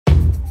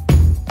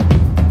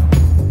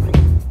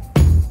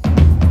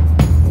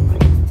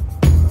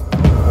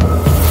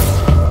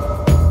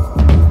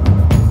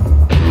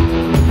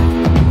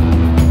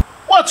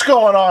What's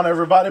going on,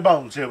 everybody?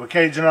 Bones here with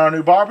Cajun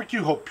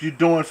RNEWBBQ. Hope you're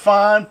doing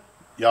fine.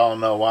 Y'all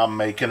know I'm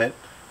making it.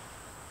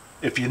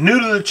 If you're new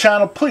to the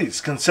channel, please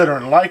consider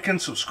liking,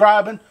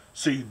 subscribing,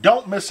 so you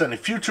don't miss any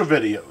future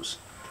videos.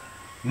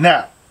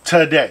 Now,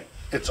 today,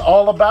 it's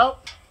all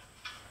about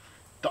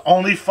the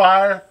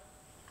ONLYFIRE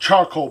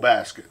charcoal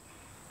basket.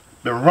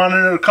 Been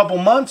running it a couple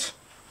months.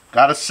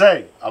 Gotta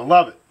say, I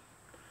love it.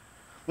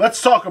 Let's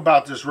talk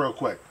about this real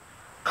quick.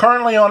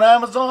 Currently on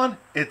Amazon,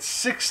 it's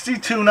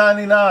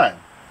 $62.99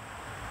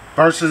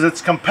 versus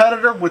its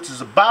competitor, which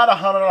is about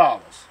 $100.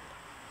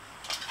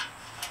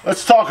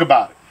 Let's talk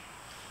about it.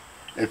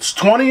 It's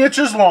 20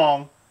 inches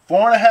long,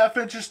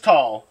 4.5 inches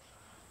tall.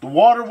 The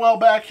water well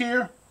back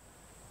here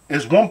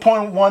is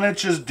 1.1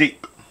 inches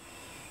deep.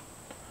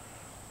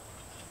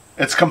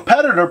 Its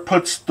competitor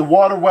puts the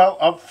water well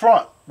up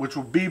front, which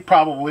would be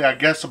probably, I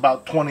guess,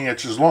 about 20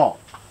 inches long.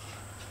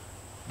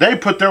 They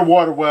put their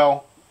water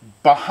well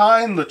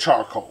behind the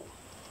charcoal,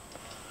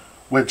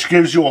 which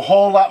gives you a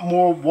whole lot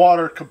more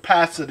water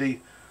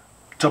capacity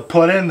to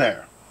put in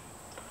there.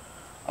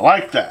 I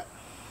like that.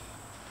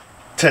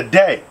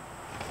 Today,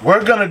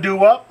 we're going to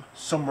do up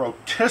some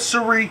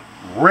rotisserie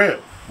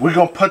rib. We're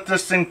going to put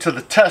this thing to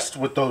the test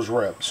with those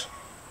ribs.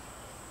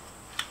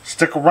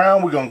 Stick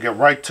around, we're going to get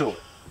right to it.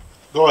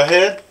 Go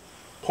ahead,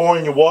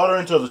 pouring your water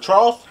into the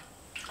trough.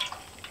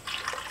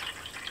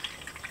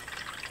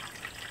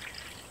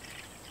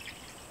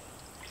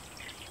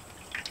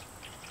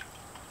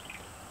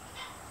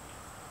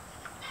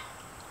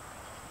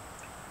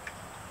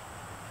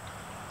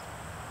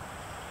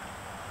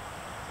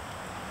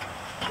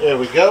 There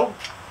we go.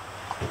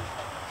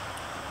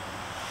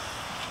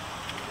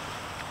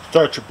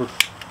 Start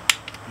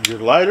your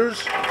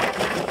lighters.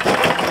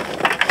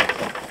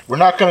 We're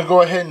not going to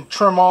go ahead and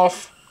trim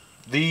off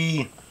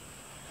the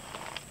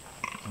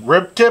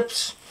rib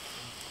tips.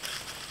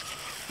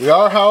 We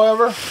are,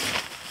 however,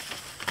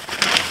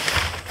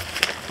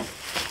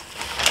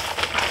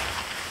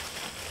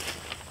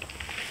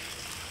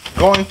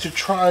 going to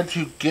try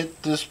to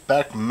get this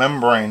back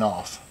membrane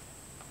off.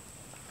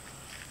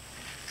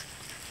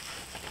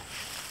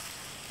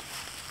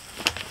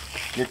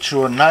 Get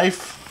you a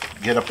knife,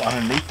 get up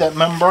underneath that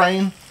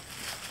membrane.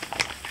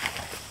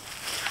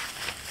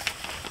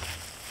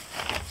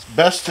 It's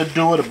best to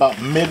do it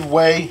about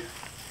midway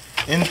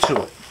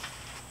into it.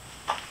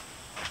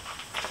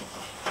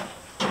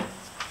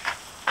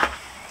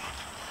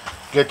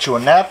 Get you a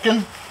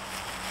napkin.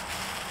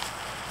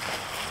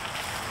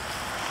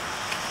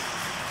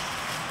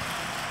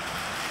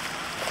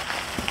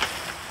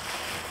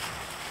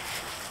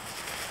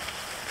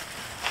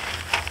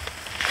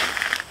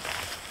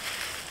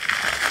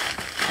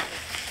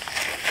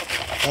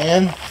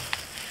 And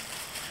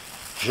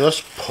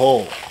just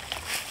pull.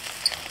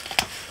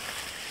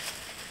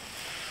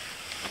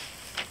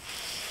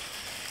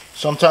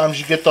 Sometimes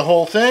you get the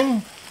whole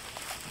thing.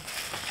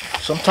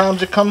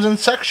 Sometimes it comes in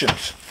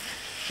sections.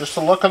 Just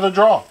the luck of the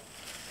draw.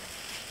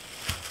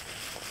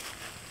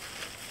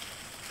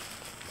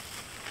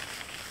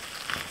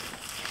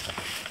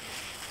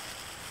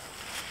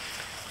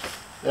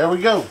 There we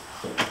go.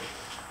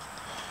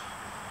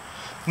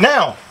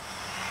 Now,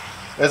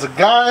 there's a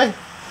guy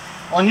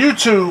on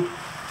YouTube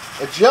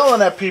that's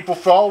yelling at people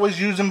for always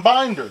using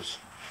binders.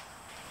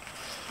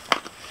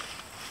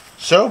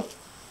 So,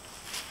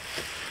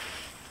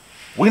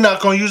 we're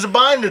not going to use a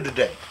binder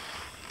today.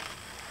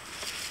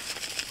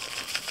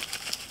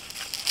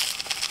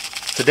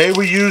 Today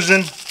we're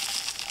using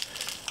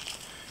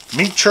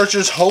Meat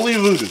Church's Holy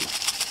Voodoo.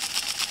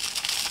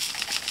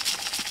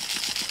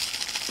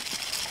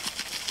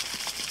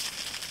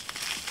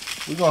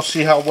 We're going to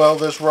see how well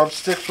this rub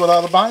sticks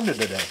without a binder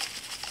today.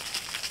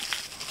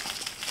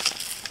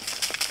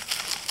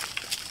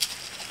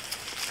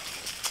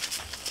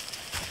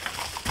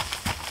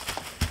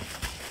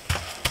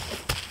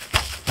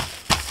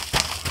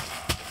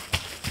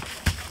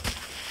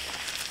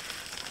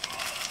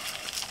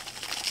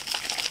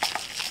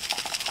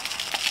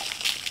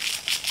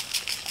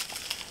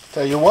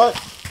 Tell you what,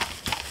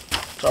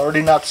 it's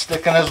already not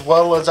sticking as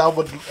well as I'd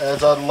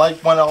like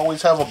when I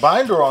always have a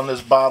binder on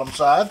this bottom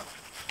side.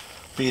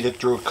 Feed it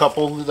through a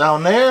couple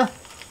down there.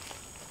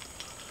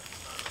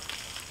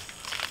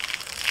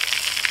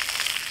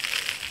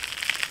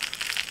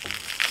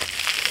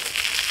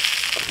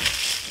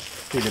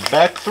 Feed it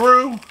back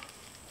through.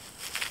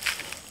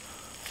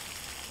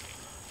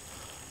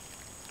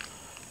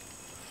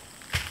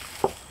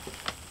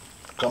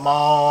 Come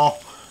on.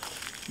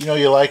 You know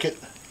you like it.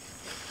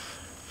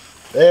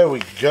 There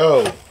we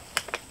go.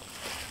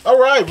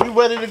 Alright, we're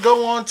ready to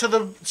go on to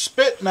the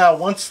spit now.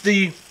 Once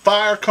the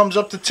fire comes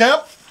up to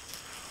temp,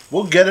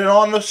 we'll get it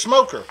on the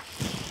smoker.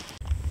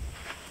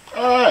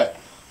 Alright.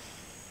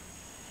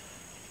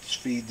 Let's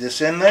feed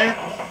this in there.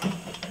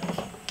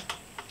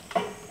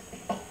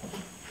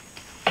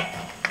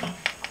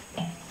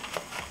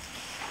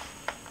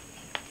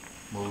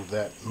 Move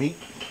that meat.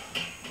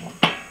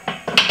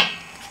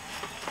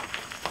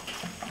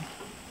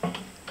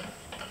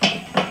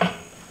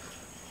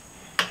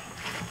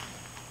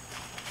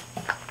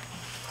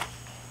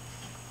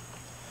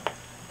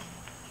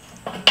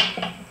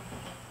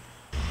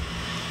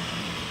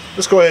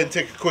 Let's go ahead and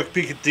take a quick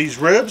peek at these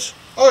ribs.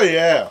 Oh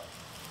yeah.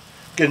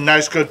 Get a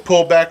nice good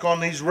pull back on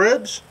these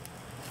ribs.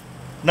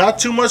 Not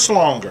too much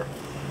longer.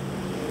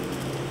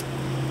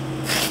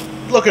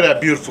 Look at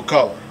that beautiful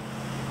color.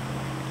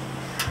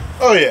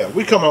 Oh yeah,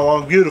 we coming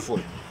along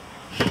beautifully.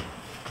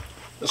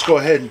 Let's go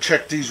ahead and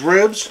check these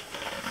ribs.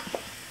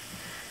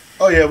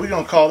 Oh yeah, we're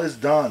gonna call this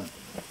done.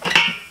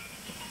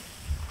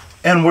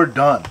 And we're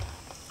done.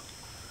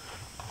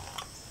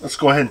 Let's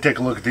go ahead and take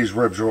a look at these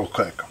ribs real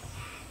quick.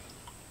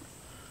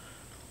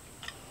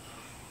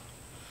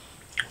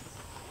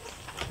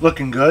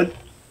 Looking good.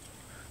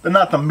 They're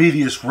not the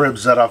meatiest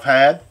ribs that I've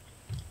had.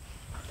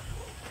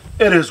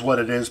 It is what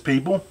it is,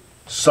 people.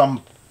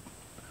 Some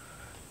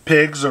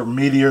pigs are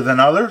meatier than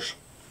others.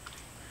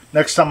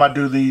 Next time I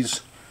do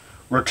these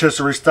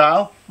rotisserie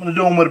style, I'm going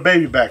to do them with a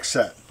baby back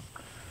set.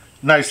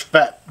 Nice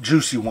fat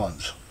juicy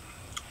ones.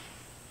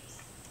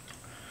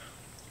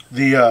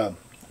 The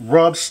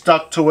rub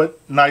stuck to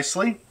it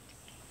nicely,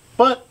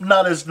 but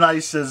not as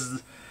nice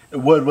as it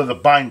would with a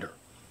binder.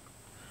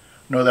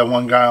 You know that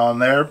one guy on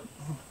there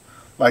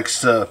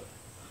likes to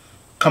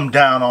come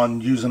down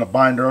on using a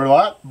binder a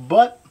lot,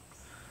 but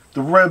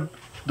the rub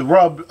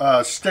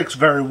sticks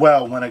very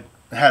well when it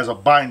has a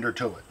binder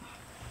to it.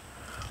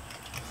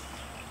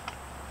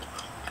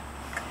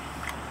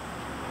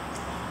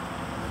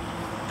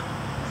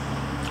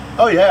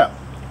 Oh yeah,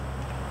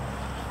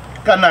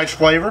 got a nice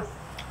flavor.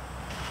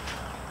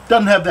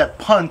 Doesn't have that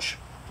punch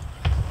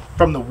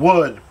from the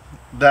wood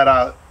that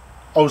I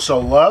also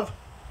love,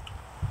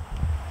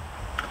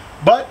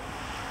 but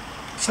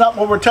it's not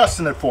what we're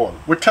testing it for.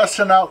 We're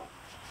testing out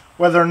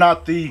whether or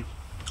not the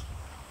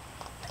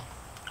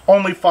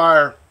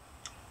ONLYFIRE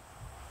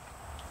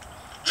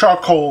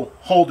charcoal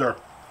holder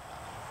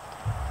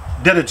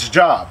did its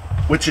job,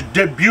 which it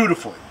did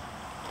beautifully.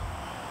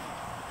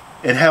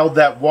 It held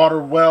that water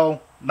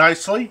well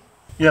nicely,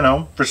 you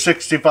know, for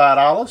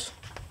 $65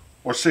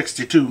 or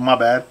 $62, my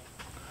bad.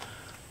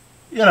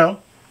 You know,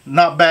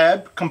 not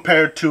bad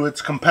compared to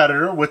its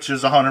competitor, which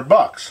is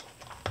 $100.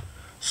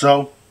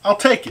 So I'll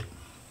take it.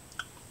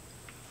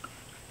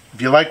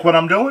 If you like what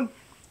I'm doing,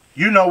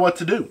 you know what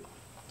to do.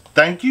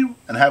 Thank you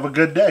and have a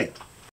good day.